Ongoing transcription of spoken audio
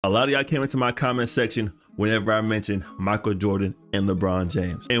A lot of y'all came into my comment section whenever I mentioned Michael Jordan and LeBron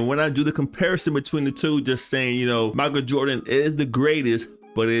James. And when I do the comparison between the two, just saying, you know, Michael Jordan is the greatest,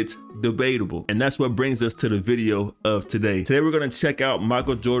 but it's debatable. And that's what brings us to the video of today. Today, we're gonna check out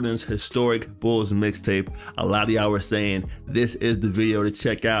Michael Jordan's historic Bulls mixtape. A lot of y'all were saying this is the video to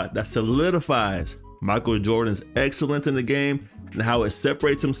check out that solidifies Michael Jordan's excellence in the game and how it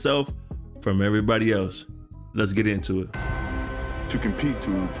separates himself from everybody else. Let's get into it. To compete,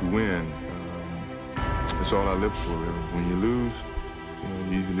 to win, that's all I live for, really. When you lose,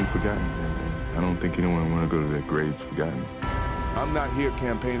 you're easily forgotten. And I don't think anyone want to go to their graves forgotten. I'm not here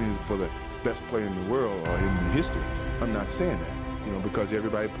campaigning for the best player in the world or in history. I'm not saying that, you know, because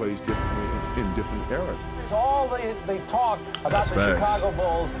everybody plays differently in different eras. All they talk about the Chicago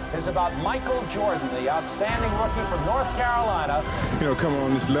Bulls is about Michael Jordan, the outstanding rookie from North Carolina. You know, coming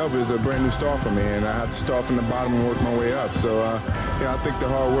on this level is a brand new start for me, and I have to start from the bottom and work my way up. So, you know, I think the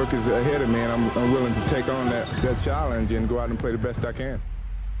hard work is ahead of me, and I'm willing to take on that challenge and go out and play the best I can.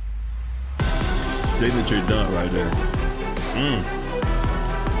 Signature dunk right there.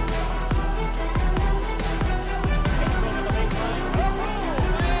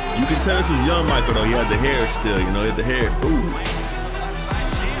 You can tell this was young Michael though. He had the hair still, you know, he had the hair. Ooh.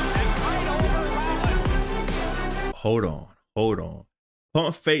 Hold on.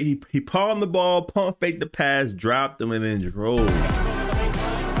 Pump fake, he palmed the ball, pump fake the pass, dropped him, and then drove.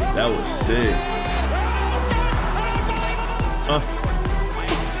 That was sick.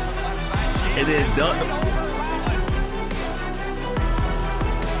 And then dunked.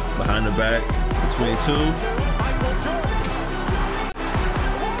 Behind the back, between two.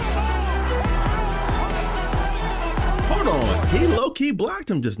 Hold on, he low-key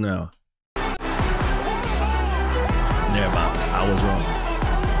blocked him just now. Never mind, I was wrong.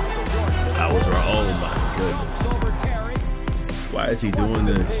 Oh my goodness. Why is he doing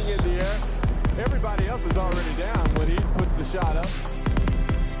this? Everybody else is already down when he puts the shot up.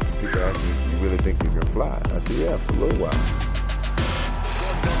 People ask me, you really think you can fly? I said, yeah, for a little while.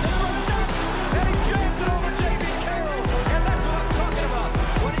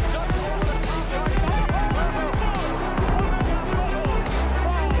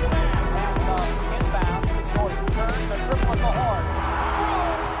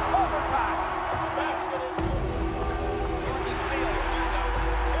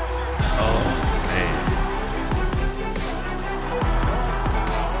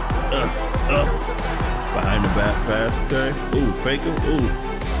 Behind the back pass, okay. Ooh, fake him, ooh.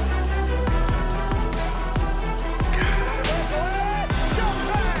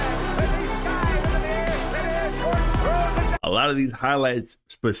 A lot of these highlights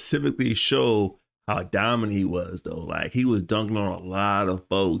specifically show how dominant he was, though. Like, he was dunking on a lot of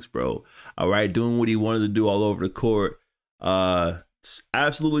folks, bro. All right, doing what he wanted to do all over the court.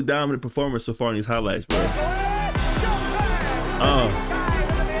 Absolutely dominant performance so far in these highlights, bro.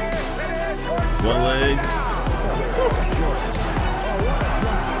 One leg.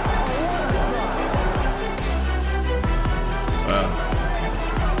 Wow.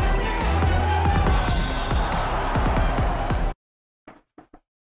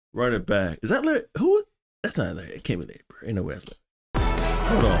 Run it back. Is that Larry? Who? That's not Larry. It can't be Larry, bro. Ain't no way that's Larry.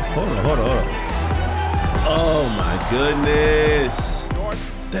 Hold on. Oh my goodness.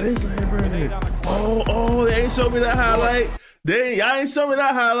 That is Larry Bird. Oh, they ain't showed me that highlight. Y'all ain't showed me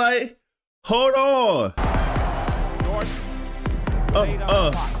that highlight. Hold on.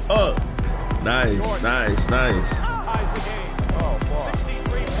 Nice.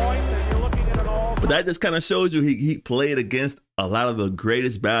 But that just kind of shows you he played against a lot of the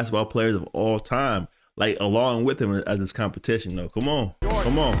greatest basketball players of all time, like along with him as his competition, though. Come on.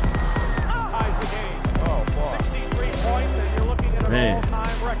 Man.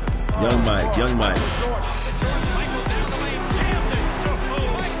 Young Mike.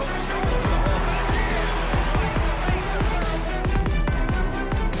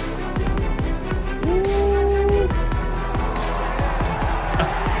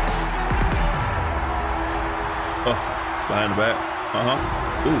 Behind the back.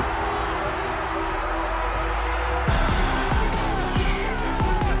 Ooh.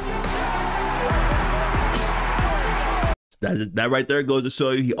 That right there goes to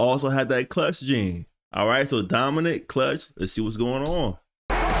show you he also had that clutch gene. All right, so dominant, clutch. Let's see what's going on.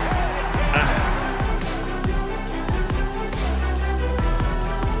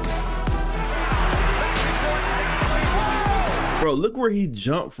 Bro, look where he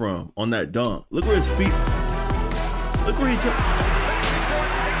jumped from on that dunk. Look where his feet. Look where he jumped.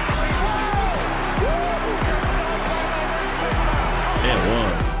 And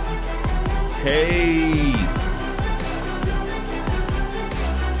one. Hey.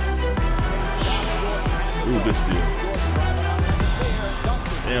 Ooh, good steal.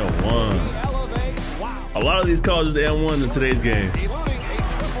 And one. A lot of these calls is and one in today's game.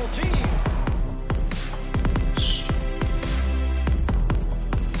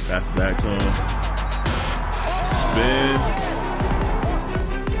 Pass it back to him. Spin.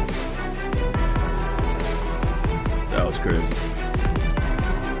 That was crazy.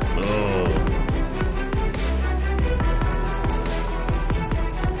 Oh.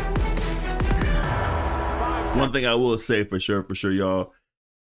 One thing I will say for sure, y'all,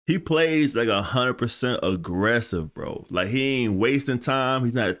 he plays like 100% aggressive, bro. Like, he ain't wasting time.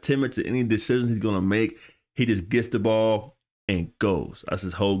 He's not timid to any decisions he's gonna make. He just gets the ball and goes. That's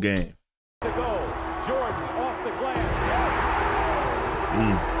his whole game. To go. Jordan off the glass.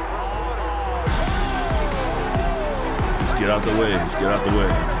 Just get out the way. Just get out the way.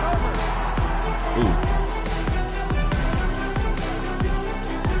 Ooh.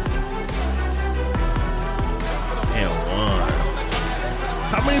 And one.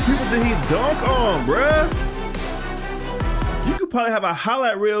 How many people did he dunk on, bruh? You could probably have a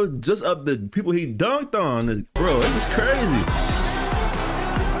highlight reel just of the people he dunked on. Bro, it was crazy.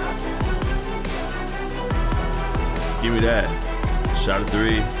 Give me that. Shot a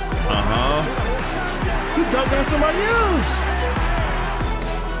three. He dunked on somebody else.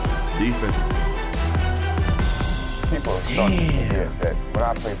 Defense. People start to forget that when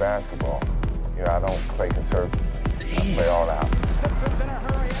I play basketball, you know, I don't play conservative. I play all out.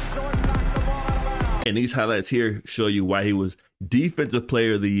 And these highlights here show you why he was Defensive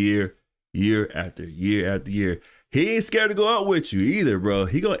Player of the Year, year after year after year. He ain't scared to go out with you either, bro.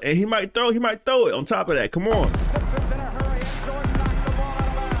 He might throw it on top of that. Come on.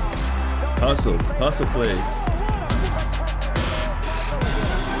 Hustle plays.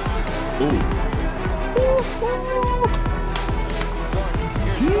 Ooh.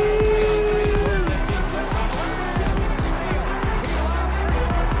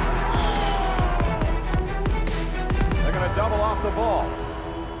 Double off the ball.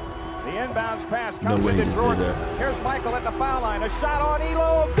 The inbounds pass comes into Jordan. Here's Michael at the foul line. A shot on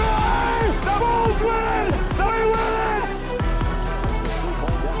Elo. Good! The Bulls win! They win!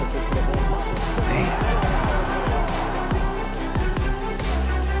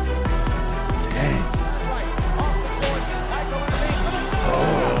 Dang.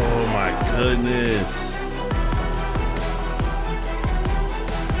 Oh my goodness.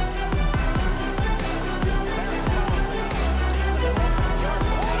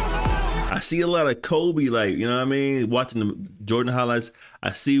 I see a lot of Kobe, like, you know what I mean? Watching the Jordan highlights,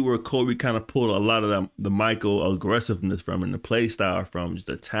 I see where Kobe kind of pulled a lot of the Michael aggressiveness from and the play style from, just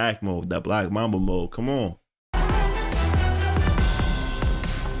attack mode, that Black Mamba mode. Come on.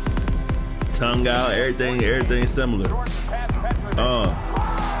 Tongue out, everything similar.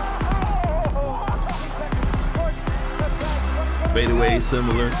 Fadeaway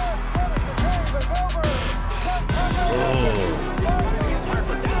similar. Oh.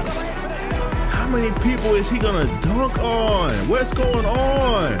 How many people is he gonna dunk on? What's going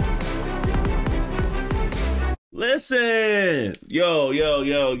on? Listen, yo.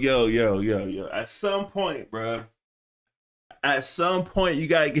 At some point, bro. At some point, you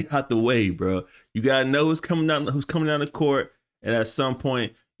gotta get out the way, bro. You gotta know who's coming down the court, and at some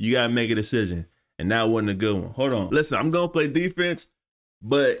point, you gotta make a decision. And that wasn't a good one. Hold on. Listen, I'm gonna play defense,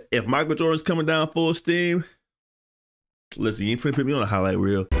 but if Michael Jordan's coming down full steam, listen, you ain't finna put me on a highlight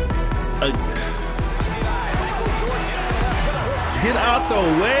reel. Get out the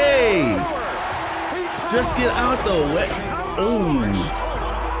way. Just get out the way. Ooh.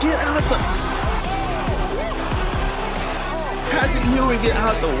 Get out the... Patrick Ewing, get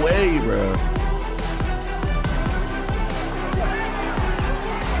out the way, bro.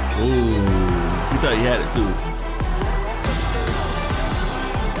 Ooh. He thought he had it too.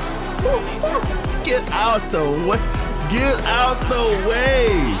 Get out the way. Get out the way.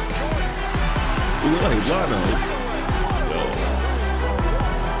 Ooh, look like he's blocking.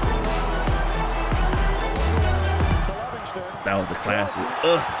 That was a classic.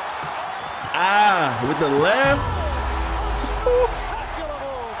 With the left.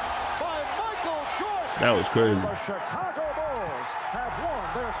 That was crazy.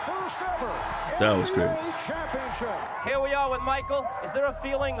 That was crazy. Here we are with Michael. Is there a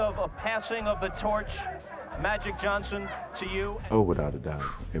feeling of a passing of the torch, Magic Johnson, to you? Oh, without a doubt.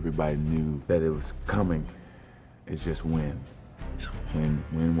 Everybody knew that it was coming. It's just when.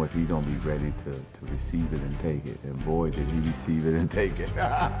 When was he gonna be ready to receive it and take it? And boy, did he receive it and take it.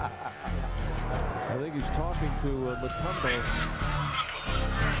 I think he's talking to Matumbo.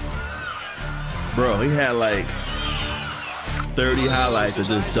 Bro, he had like 30 highlights of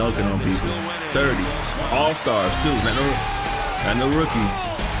just dunking on people. 30. All-stars, too. Not no rookies.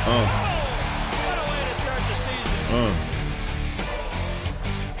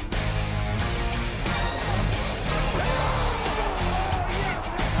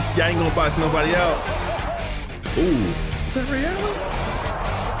 Y'all ain't gonna box nobody out. Ooh. Is that Ray Allen?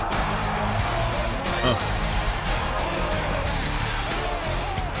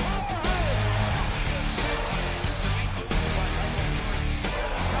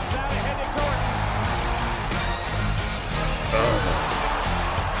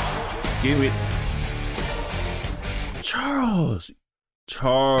 Give it. Charles.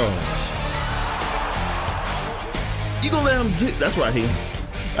 You gonna let him do? That's why he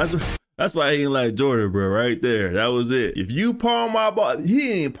ain't like Jordan, bro. Right there. That was it. If you palm my ball,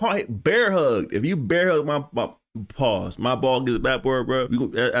 he ain't bear hugged. If you bear hug my pause, my ball gets backboard, bro.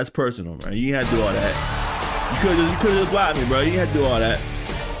 That's personal, man. You ain't had to do all that. You could have just blocked me, bro. You ain't had to do all that.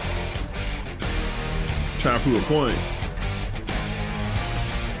 Trying to prove a point.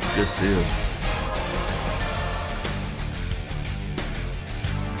 Just still.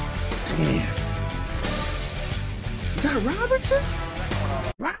 Damn. Is that Robinson?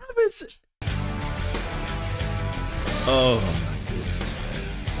 Robinson. Oh my goodness, man.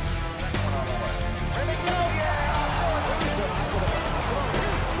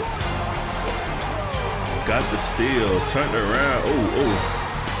 Got the steal, turned around. Oh.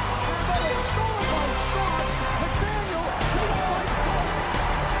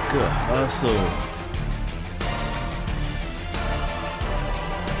 Good hustle.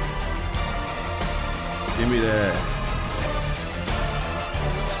 Give me that.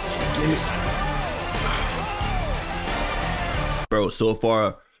 Bro, so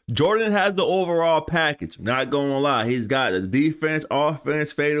far, Jordan has the overall package. Not gonna lie. He's got the defense,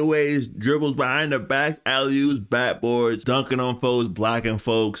 offense, fadeaways, dribbles behind the backs, alley-oops, backboards, dunking on folks, blocking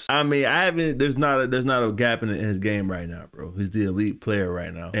folks. I mean, there's not a gap in his game right now, bro. He's the elite player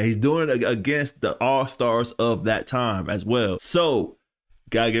right now. And he's doing it against the all-stars of that time as well. So,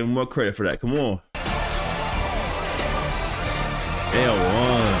 gotta give him more credit for that. Come on.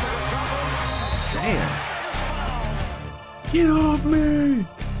 L1. Damn. Get off me!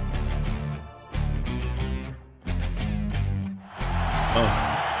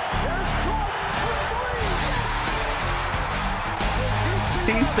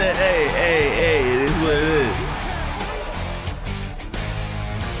 He said, hey, it is what it is.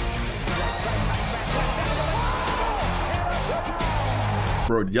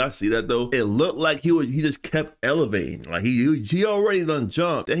 Bro, did y'all see that though? It looked like he just kept elevating. Like he already done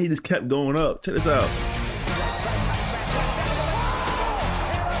jumped, and he just kept going up. Check this out.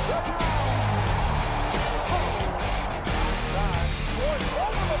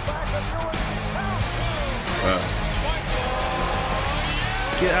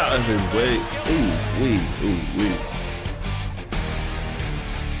 Get out of his way. Ooh, wee. Ooh,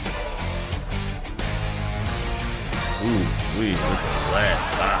 wee. Look at that.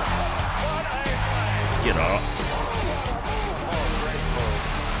 Get off.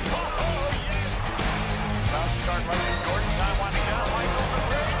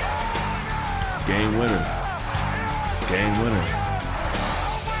 Game winner.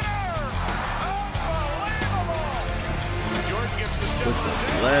 With the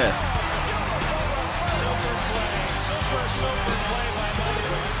left.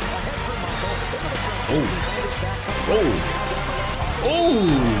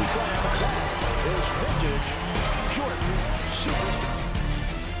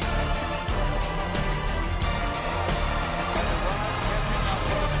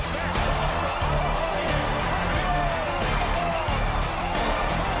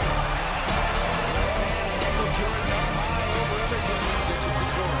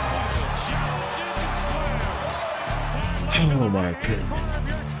 Oh my goodness.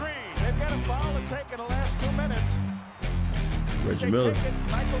 They've got a foul to take in the last 2 minutes. Reggie Miller. Give me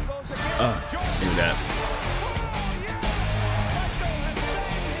that.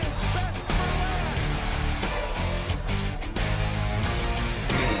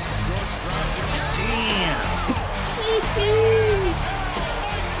 Damn.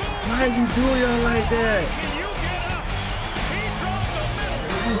 Why is he doing y'all like that?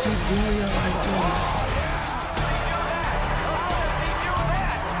 Why is he doing y'all like this?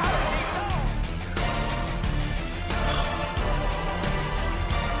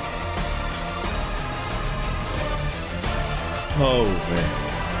 Oh man,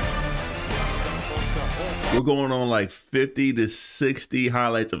 we're going on like 50 to 60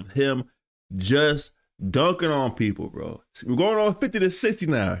 highlights of him just dunking on people, bro. We're going on 50 to 60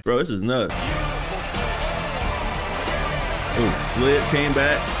 now, bro. This is nuts. Oh, slid, came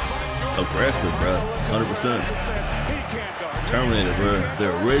back. Aggressive, bro. 100%. Terminator, bro. The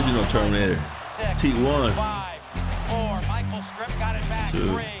original Terminator. T1. 5, 4. Michael Strip got it back. 2, 3,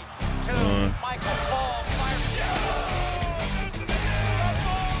 2. 1. Michael falls. Fires.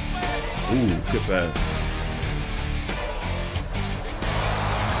 Ooh, good pass.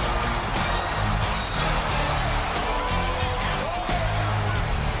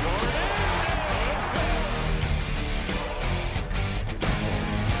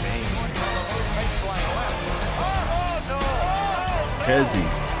 Hezzy.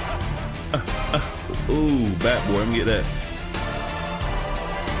 Ooh, bat boy, let me get that.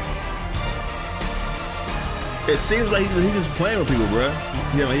 It seems like he's just playing with people, bro.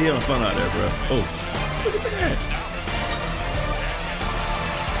 He having fun out there, bro. Oh, look at that.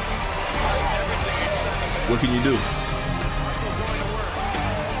 What can you do?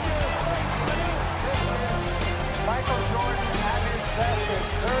 Michael Jordan at his best.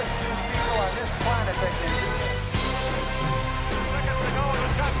 There's few people on this planet that can do it.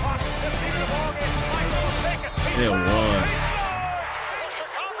 They won.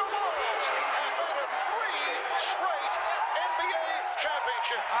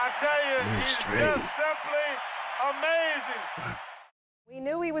 I tell you, he's just simply amazing. We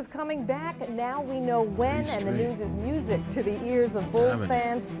knew he was coming back, and now we know when, and the news is music to the ears of Bulls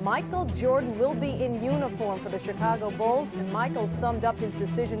fans. Michael Jordan will be in uniform for the Chicago Bulls, and Michael summed up his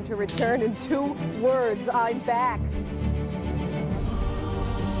decision to return in 2 words: I'm back.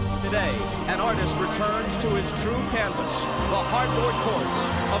 Today, an artist returns to his true canvas, the hardwood courts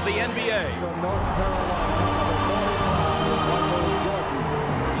of the NBA.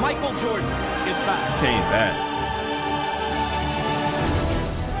 Michael Jordan is back. Came back.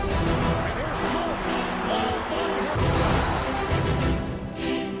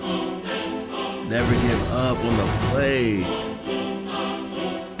 Never give up on the play.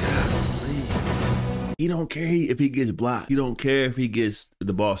 He don't care if he gets blocked. He don't care if he gets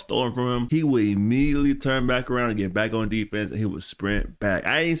the ball stolen from him. He will immediately turn back around and get back on defense, and he will sprint back.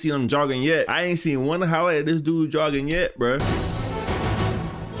 I ain't seen him jogging yet. I ain't seen one highlight of this dude jogging yet, bro.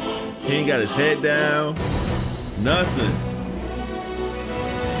 He ain't got his head down. Nothing.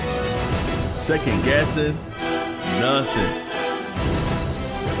 Second guessing. Nothing.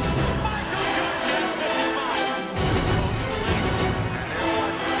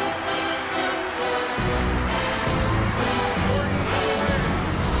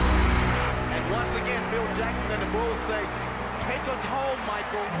 Say, take us home,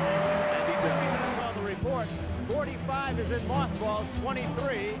 Michael. And he does. On the report, 45 is in mothballs,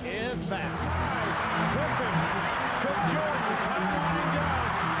 23 is back.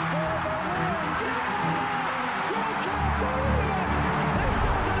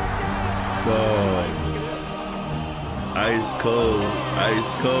 Dog. Ice cold.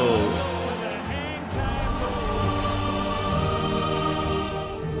 Ice cold.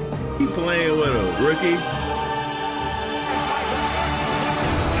 He playing with a rookie.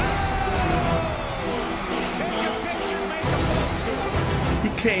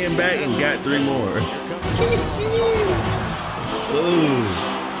 Came back and got 3 more. Ooh.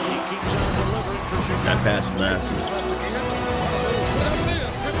 That pass was nasty.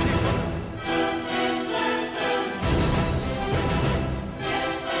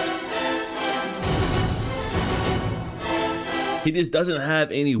 He just doesn't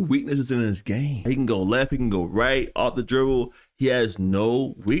have any weaknesses in his game. He can go left, he can go right, off the dribble. He has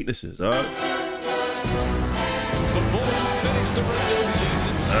no weaknesses, all right? The Bulls finished the regular season.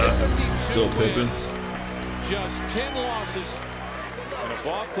 Still Pippen. Just 10 losses in a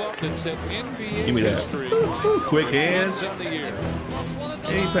ball club that set NBA Give me that. history. Quick hands. On the year.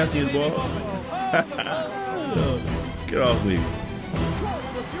 He ain't passing you the ball. Get off me.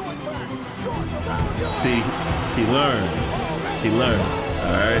 See, he learned. He learned.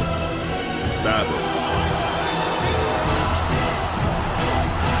 All right. Stop it.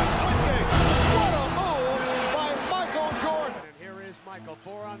 Michael,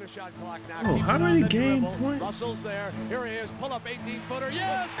 4 on the shot clock now. Oh, how many game points? Russell's there. Here he is. Pull up 18-footer.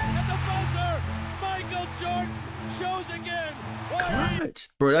 Yes! And the buzzer! Michael Jordan shows again. Clutch.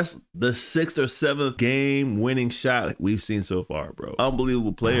 Bro, that's the 6th or 7th game winning shot we've seen so far, bro.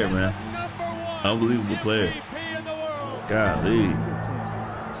 Unbelievable player, man. Unbelievable player. Golly.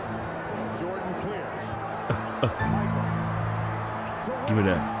 Jordan clears. Give me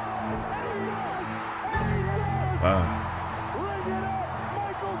that. Wow.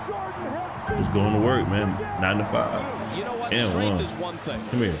 Just going to work, man. 9 to 5. You know what? And Strength is one thing.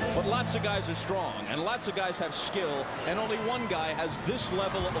 Come here. But lots of guys are strong, and lots of guys have skill, and only one guy has this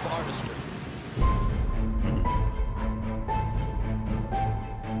level of artistry.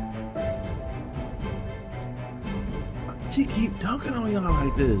 He keep dunking on y'all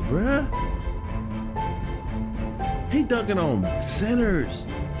like this, bruh. He dunking on centers,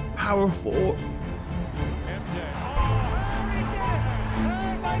 power forward.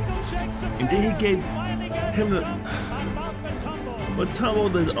 And then he gave him the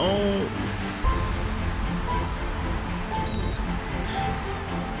Matumbo his own.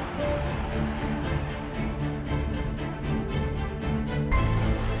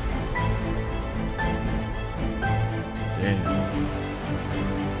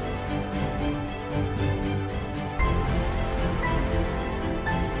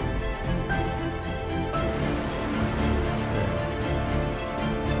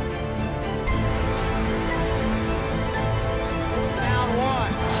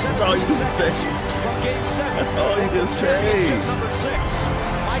 That's all you can say. That's all you can say.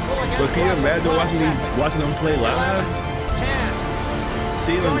 But can you imagine watching them play live?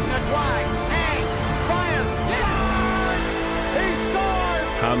 See them.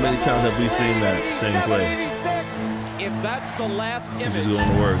 How many times have we seen that same play? If that's the last image, he's just going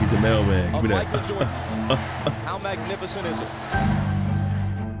to work. He's the mailman. Give me that. How magnificent is it?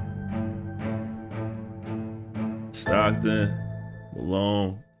 Stockton,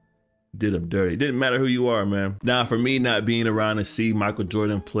 Malone, did him dirty. Didn't matter who you are, man. Now, for me, not being around to see Michael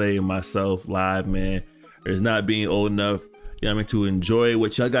Jordan play myself live, man, or not being old enough, you know what I mean, to enjoy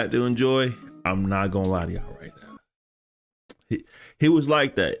what y'all got to enjoy, I'm not gonna lie to y'all right now. He was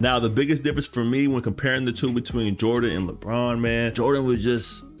like that. Now, the biggest difference for me when comparing the two between Jordan and LeBron, man, Jordan was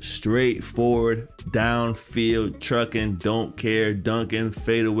just straightforward, downfield, trucking, don't care, dunking,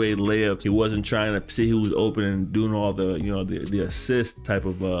 fadeaway layups. He wasn't trying to see who was open and doing all the, you know, the assist type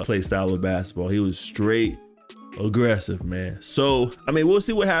of play style of basketball. He was straight aggressive, man. So, I mean, we'll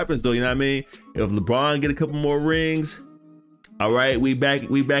see what happens though, you know what I mean? If LeBron get a couple more rings, all right, we back in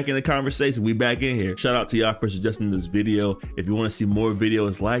the conversation. We back in here. Shout out to y'all for suggesting this video. If you want to see more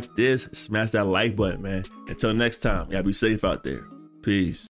videos like this, smash that like button, man. Until next time, y'all be safe out there. Peace.